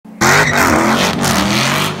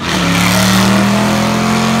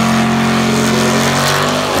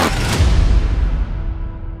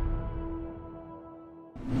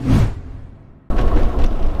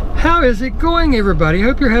How is it going, everybody?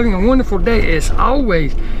 Hope you're having a wonderful day as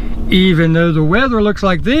always. Even though the weather looks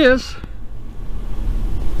like this,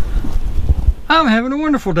 I'm having a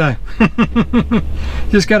wonderful day.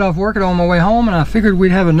 Just got off work on my way home, and I figured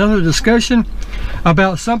we'd have another discussion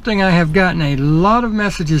about something I have gotten a lot of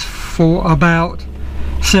messages about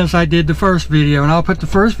since I did the first video. And I'll put the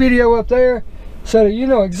first video up there so that you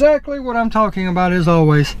know exactly what I'm talking about as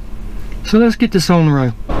always. So let's get this on the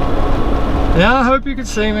road. Now I hope you can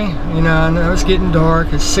see me. You know, I know it's getting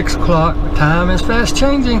dark. It's 6 o'clock. The time is fast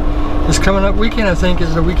changing. This coming up weekend, I think,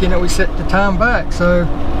 is the weekend that we set the time back. So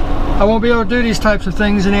I won't be able to do these types of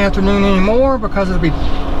things in the afternoon anymore because it'll be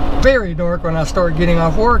very dark when I start getting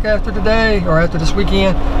off work after today or after this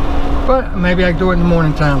weekend. But maybe I can do it in the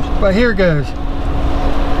morning times. But here it goes.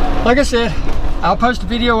 Like I said, I'll post a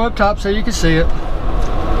video up top so you can see it.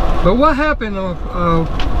 But what happened a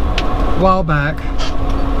while back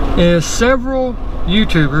is several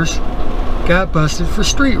YouTubers got busted for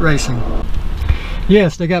street racing.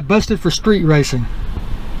 Yes, they got busted for street racing.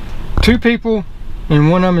 2 people,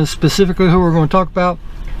 and one of them is specifically who we're going to talk about.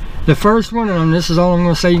 The first one, and this is all I'm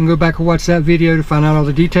going to say, you can go back and watch that video to find out all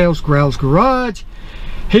the details, Growl's Garage.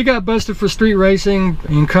 He got busted for street racing,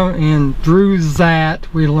 and through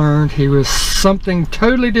that we learned he was something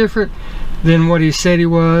totally different than what he said he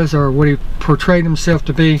was or what he portrayed himself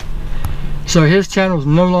to be. So his channel is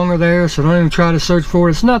no longer there, so don't even try to search for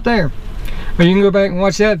it. It's not there. But you can go back and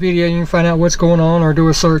watch that video, you can find out what's going on, or do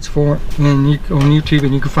a search for it on YouTube,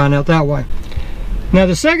 and you can find out that way. Now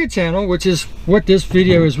the second channel, which is what this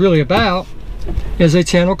video is really about, is a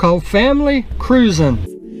channel called Family Cruisin.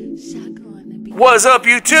 What's up,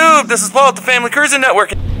 YouTube? This is Paul at the Family Cruisin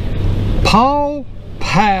Network. Powell.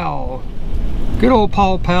 Good old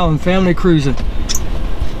Powell and Family Cruisin.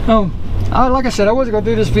 Oh, like I said, I wasn't going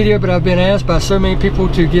to do this video, but I've been asked by so many people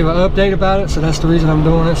to give an update about it, so that's the reason I'm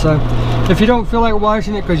doing it. So if you don't feel like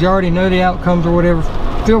watching it because you already know the outcomes or whatever,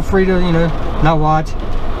 feel free to, you know, not watch.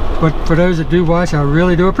 But for those that do watch, I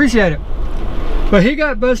really do appreciate it. But he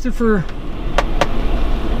got busted for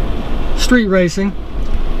street racing.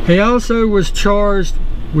 He also was charged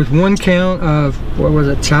with 1 count of, what was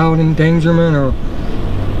it, child endangerment or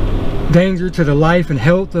danger to the life and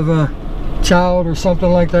health of a child or something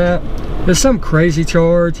like that. There's some crazy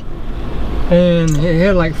charge, and he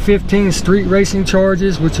had like 15 street racing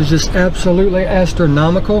charges, which is just absolutely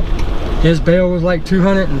astronomical. His bail was like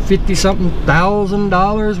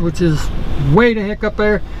 $250-something,000, which is way the heck up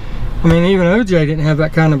there. I mean, even OJ didn't have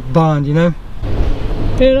that kind of bond, you know.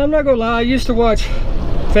 And I'm not gonna lie, I used to watch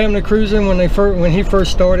Family Cruisin when he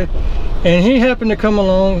first started, and he happened to come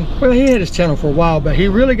along. Well, he had his channel for a while, but he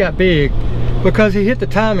really got big because he hit the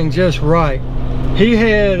timing just right. He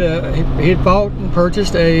had bought and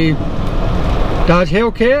purchased a Dodge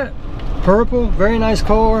Hellcat, purple, very nice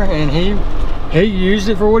car, and he used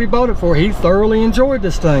it for what he bought it for. He thoroughly enjoyed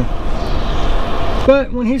this thing.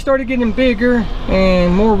 But when he started getting bigger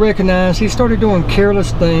and more recognized, he started doing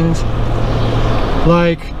careless things.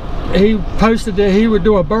 Like, he posted that he would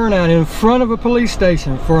do a burnout in front of a police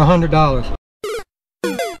station for $100.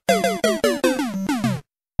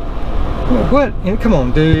 What? Come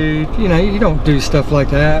on, dude. You know, you don't do stuff like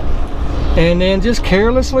that. And then just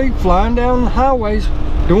carelessly flying down highways,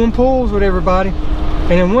 doing pulls with everybody.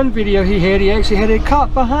 And in one video he actually had a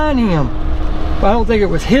cop behind him. But I don't think it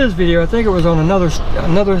was his video. I think it was on another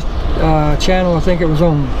channel. I think it was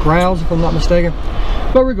on Growl's, if I'm not mistaken.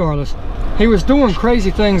 But regardless, he was doing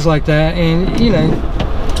crazy things like that. And, you know,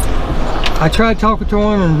 I tried talking to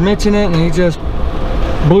him and mentioning it, and he just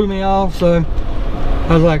blew me off. So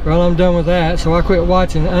I was like, well, I'm done with that. So I quit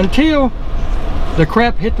watching until the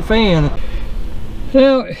crap hit the fan.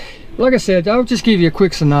 Now, like I said, I'll just give you a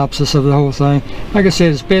quick synopsis of the whole thing. Like I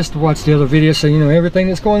said, it's best to watch the other video so you know everything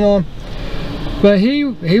that's going on. But he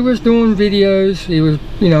was doing videos. He was,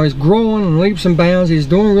 you know, he's growing in leaps and bounds. He's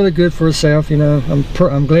doing really good for himself. You know,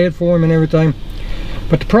 I'm glad for him and everything.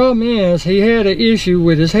 But the problem is, he had an issue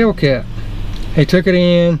with his Hellcat. He took it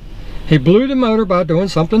in. He blew the motor by doing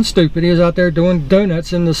something stupid. He was out there doing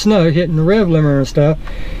donuts in the snow, hitting the rev limiter and stuff.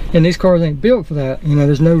 And these cars ain't built for that. You know,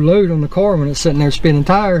 there's no load on the car when it's sitting there spinning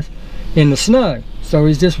tires in the snow. So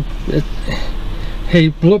he's just,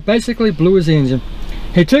 basically blew his engine.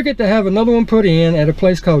 He took it to have another one put in at a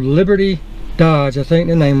place called Liberty Dodge, I think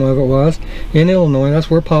the name of it was, in Illinois. That's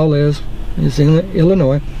where Paul is in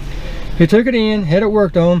Illinois. He took it in, had it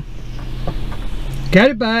worked on, got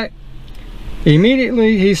it back.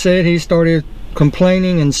 Immediately, he said he started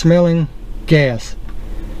complaining and smelling gas.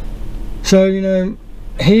 So, you know,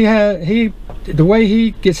 the way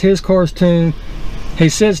he gets his cars tuned, he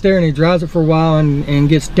sits there and he drives it for a while and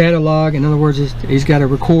gets data log. In other words, he's got a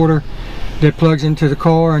recorder that plugs into the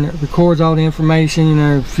car and it records all the information, you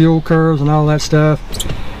know, fuel curves and all that stuff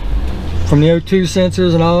from the O2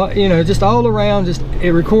 sensors and all, you know, just all around, just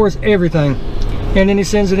it records everything. And then he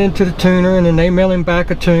sends it into the tuner, and then they mail him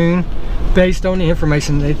back a tune based on the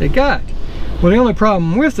information that they got. Well, the only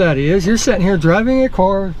problem with that is you're sitting here driving a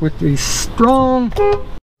car with the strong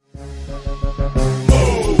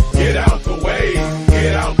get out the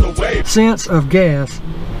way, sense of gas,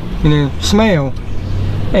 you know, smell,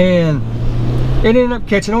 and it ended up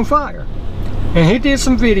catching on fire. And he did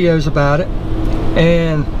some videos about it,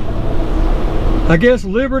 and I guess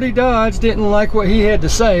Liberty Dodge didn't like what he had to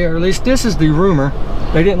say, or at least this is the rumor.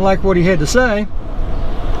 They didn't like what he had to say.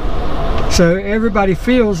 So everybody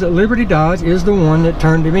feels that Liberty Dodge is the one that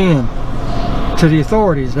turned him in to the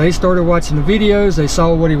authorities. They started watching the videos, they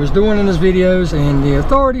saw what he was doing in his videos, and the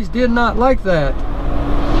authorities did not like that.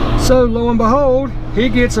 So lo and behold, he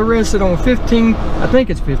gets arrested on 15, I think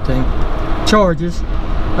it's 15, charges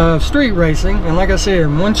of street racing. And like I said,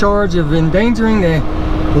 one charge of endangering the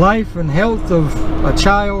life and health of a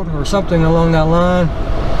child or something along that line.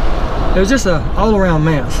 It was just an all-around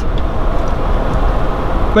mess.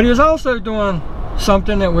 But he was also doing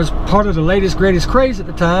something that was part of the latest greatest craze at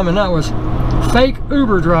the time, and that was fake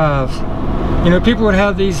Uber drives. You know, people would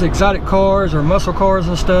have these exotic cars or muscle cars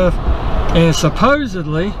and stuff, and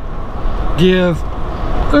supposedly give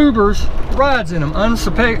Ubers rides in them,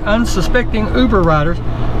 unsuspecting Uber riders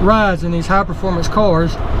rides in these high-performance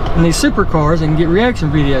cars and these supercars, and get reaction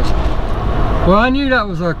videos. Well, I knew that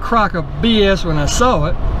was a crock of BS when I saw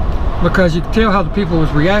it, because you could tell how the people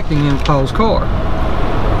was reacting in Paul's car.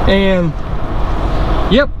 And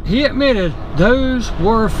yep, he admitted those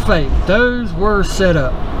were fake, those were set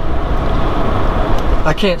up.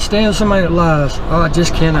 I can't stand somebody that lies. Oh, I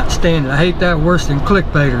just cannot stand it. I hate that worse than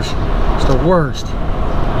clickbaiters. It's the worst.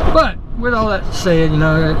 But with all that said, you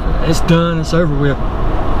know, it's done, it's over with.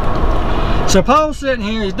 So Paul's sitting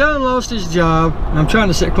here, he's done lost his job. I'm trying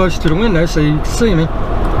to sit closer to the window so you can see me.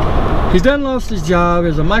 He's done lost his job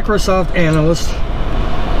as a Microsoft analyst.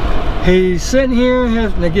 He's sitting here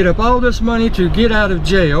having to get up all this money to get out of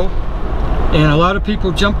jail. And a lot of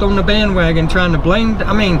people jumped on the bandwagon trying to blame,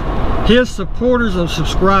 I mean, his supporters and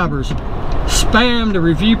subscribers spammed the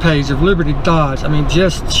review page of Liberty Dodge. I mean,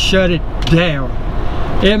 just shut it down.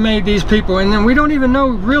 It made these people, and then we don't even know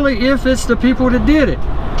really if it's the people that did it.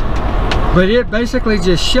 But it basically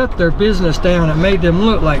just shut their business down. It made them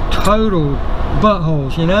look like total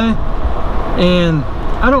buttholes, you know? And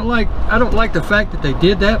I don't like the fact that they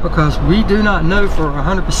did that, because we do not know for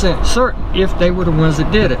 100% certain if they were the ones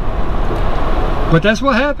that did it. But that's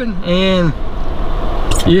what happened, and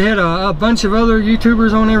you had a bunch of other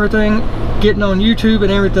YouTubers on everything, getting on YouTube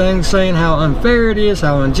and everything, saying how unfair it is,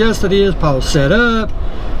 how unjust it is, Paul's set up.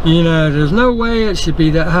 You know, there's no way it should be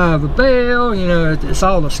that high of a bail. You know, it's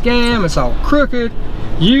all a scam, it's all crooked.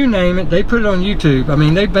 You name it, they put it on YouTube. I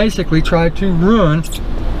mean, they basically tried to run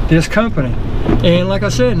this company. And like I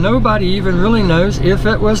said, nobody even really knows if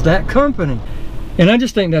it was that company. And I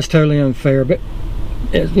just think that's totally unfair. But,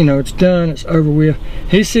 you know, it's done, it's over with.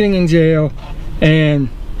 He's sitting in jail, and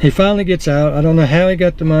he finally gets out. I don't know how he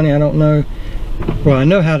got the money, I don't know. Well, I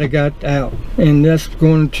know how they got out. And that's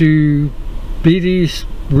going to be the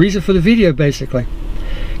reason for the video, basically.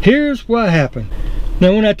 Here's what happened.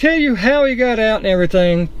 Now, when I tell you how he got out and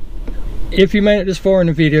everything, if you made it this far in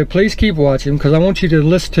the video, please keep watching, because I want you to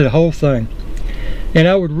listen to the whole thing. And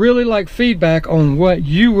I would really like feedback on what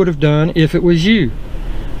you would have done if it was you.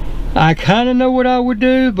 I kind of know what I would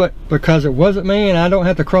do, but because it wasn't me and I don't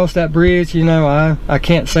have to cross that bridge, you know, I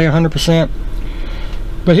can't say 100%.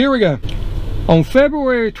 But here we go. On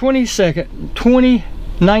February 22nd,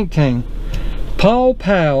 2019, Paul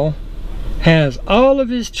Powell has all of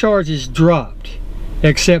his charges dropped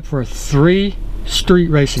except for 3 street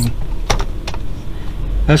racing.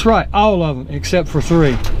 That's right, all of them except for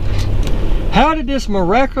 3. How did this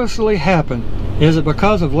miraculously happen? Is it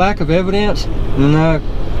because of lack of evidence? No.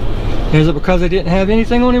 Is it because they didn't have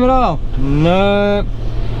anything on him at all? No.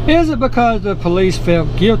 Is it because the police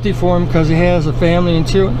felt guilty for him because he has a family and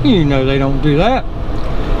children? You know they don't do that.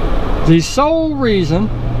 The sole reason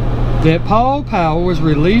that Paul Powell was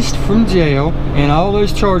released from jail and all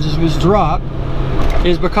those charges was dropped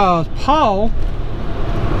is because Paul,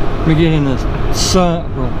 let me get in the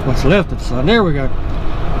sun, well, what's left of the sun, there we go.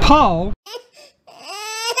 Paul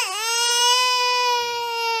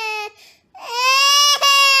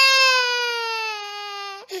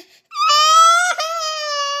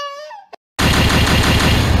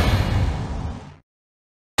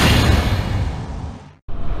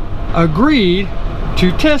agreed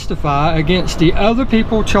to testify against the other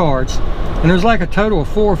people charged. And there's like a total of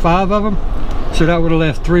 4 or 5 of them. So that would have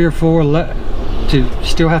left 3 or 4 to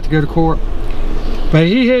still have to go to court. But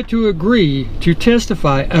he had to agree to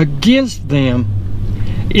testify against them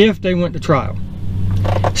if they went to trial.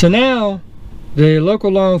 So now the local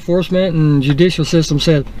law enforcement and judicial system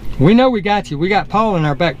said, we know we got you. We got Paul in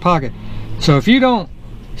our back pocket. So if you don't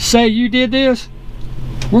say you did this,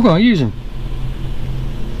 we're going to use him.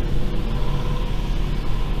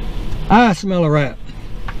 I smell a rat.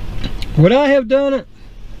 Would I have done it?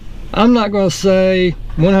 I'm not going to say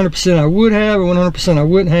 100% I would have or 100% I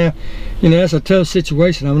wouldn't have. You know, that's a tough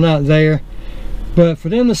situation. I'm not there. But for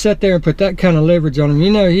them to sit there and put that kind of leverage on him,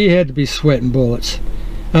 you know, he had to be sweating bullets.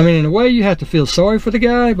 I mean, in a way, you have to feel sorry for the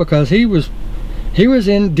guy, because he was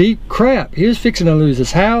in deep crap. He was fixing to lose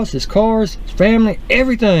his house, his cars, his family,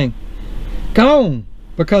 everything. Gone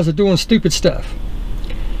because of doing stupid stuff.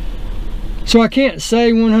 So I can't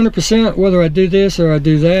say 100% whether I do this or I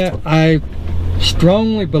do that. I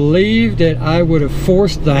strongly believe that I would have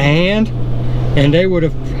forced the hand, and they would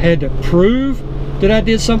have had to prove that I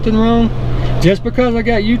did something wrong. Just because I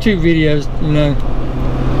got YouTube videos, you know,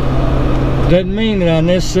 doesn't mean that I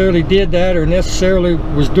necessarily did that or necessarily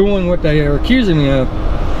was doing what they are accusing me of.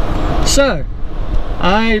 So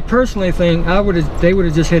I personally think they would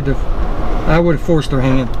have just had to, I would have forced their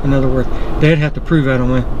hand. In other words, they'd have to prove that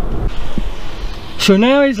on me. So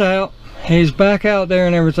now he's out, he's back out there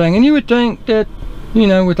and everything, and you would think that, you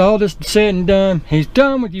know, with all this said and done, he's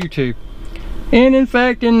done with YouTube. And in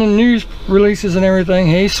fact, in the news releases and everything,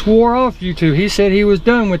 he swore off YouTube. He said he was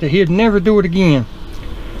done with it. He'd never do it again.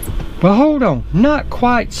 But hold on, not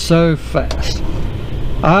quite so fast.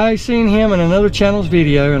 I seen him in another channel's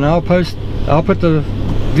video, and I'll put the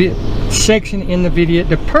section in the video,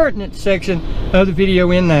 the pertinent section of the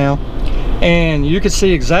video in now, and you can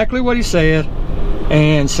see exactly what he said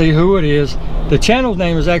and see who it is. The channel's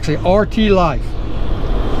name is actually RT Life,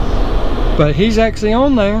 but he's actually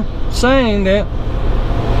on there saying that,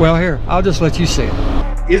 well, here, I'll just let you see it.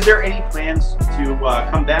 Is there any plans to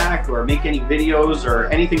come back or make any videos or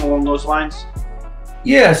anything along those lines?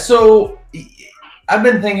 Yeah, so I've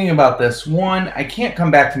been thinking about this. One, I can't come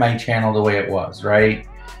back to my channel the way it was, right?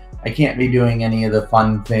 I can't be doing any of the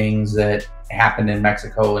fun things that happened in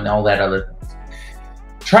Mexico and all that other things.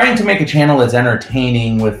 Trying to make a channel that's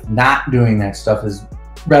entertaining with not doing that stuff is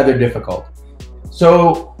rather difficult.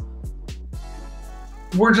 So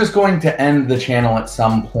we're just going to end the channel at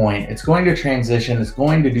some point. It's going to transition. It's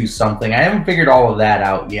going to do something. I haven't figured all of that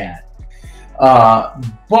out yet.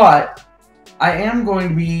 But I am going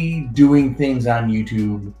to be doing things on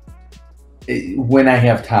YouTube when I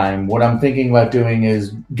have time. What I'm thinking about doing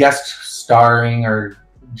is guest starring or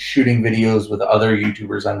shooting videos with other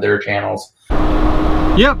YouTubers on their channels.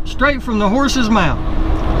 Yep, straight from the horse's mouth.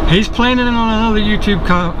 He's planning on another YouTube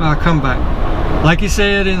comeback. Like he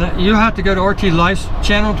said, you'll have to go to RT Life's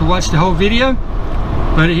channel to watch the whole video.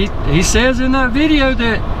 But he says in that video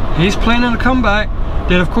that he's planning to come back.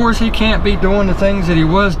 That of course he can't be doing the things that he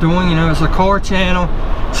was doing. You know, it's a car channel,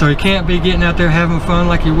 so he can't be getting out there having fun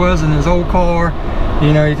like he was in his old car.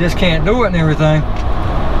 You know, he just can't do it and everything.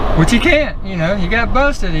 Which he can't. You know, he got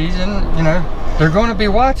busted. He's in. You know, they're going to be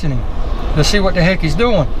watching him to see what the heck he's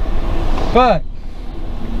doing. But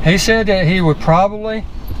he said that he would probably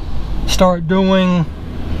start doing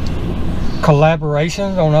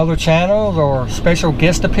collaborations on other channels or special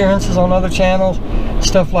guest appearances on other channels,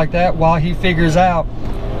 stuff like that, while he figures out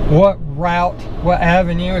what route, what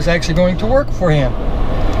avenue is actually going to work for him.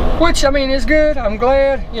 Which, I mean, is good. I'm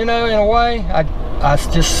glad, you know, in a way. I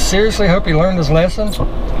just seriously hope he learned his lessons.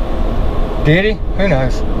 Did he? Who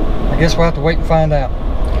knows? I guess we'll have to wait and find out.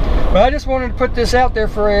 But I just wanted to put this out there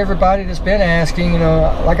for everybody that's been asking. You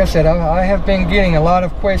know, like I said, I have been getting a lot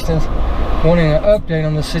of questions wanting an update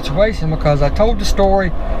on this situation, because I told the story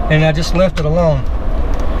and I just left it alone.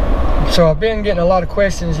 So I've been getting a lot of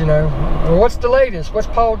questions, you know, well, what's the latest? What's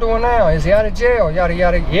Paul doing now? Is he out of jail? Yada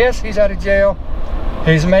yada. Yes, he's out of jail.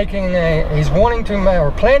 He's wanting to make,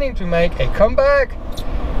 or planning to make, a comeback,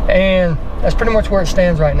 and that's pretty much where it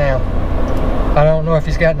stands right now. I don't know if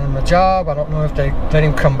he's gotten him a job. I don't know if they let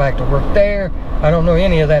him come back to work there. I don't know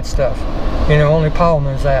any of that stuff. You know, only Paul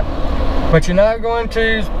knows that. But you're not going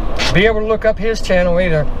to be able to look up his channel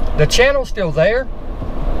either. The channel's still there,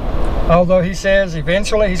 although he says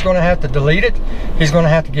eventually he's going to have to delete it. He's going to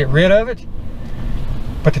have to get rid of it.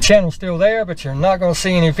 But the channel's still there, but you're not going to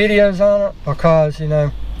see any videos on it because, you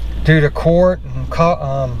know, due to court and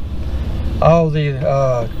all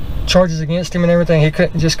the charges against him and everything, he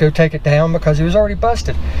couldn't just go take it down because he was already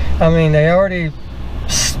busted. I mean, they already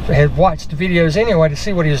had watched the videos anyway to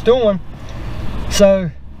see what he was doing.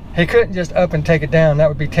 So he couldn't just up and take it down. That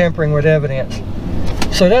would be tampering with evidence.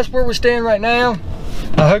 So that's where we stand right now.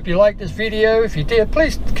 I hope you liked this video. If you did,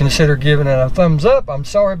 please consider giving it a thumbs up. I'm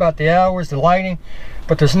sorry about the hours, the lighting,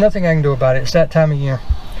 but there's nothing I can do about it. It's that time of year.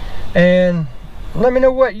 And let me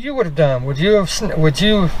know what you would have done. Would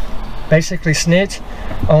you basically snitch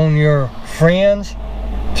on your friends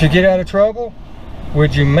to get out of trouble?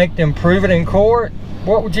 Would you make them prove it in court?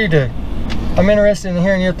 What would you do? I'm interested in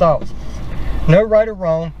hearing your thoughts. No right or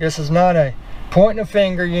wrong. This is not a pointing a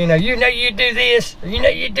finger, you know you do this, or you know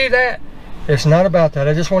you do that. It's not about that.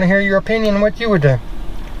 I just want to hear your opinion on what you would do.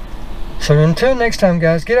 So until next time,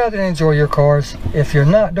 guys, get out there and enjoy your cars. If you're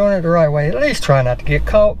not doing it the right way, at least try not to get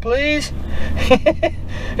caught, please.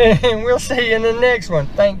 And we'll see you in the next one.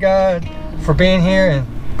 Thank God for being here,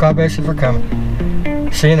 and God bless you for coming.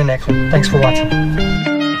 See you in the next one. Thanks for watching.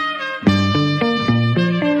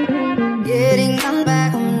 Getting come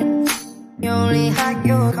back home. You only had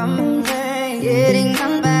your coming. Getting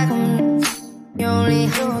come back home. You only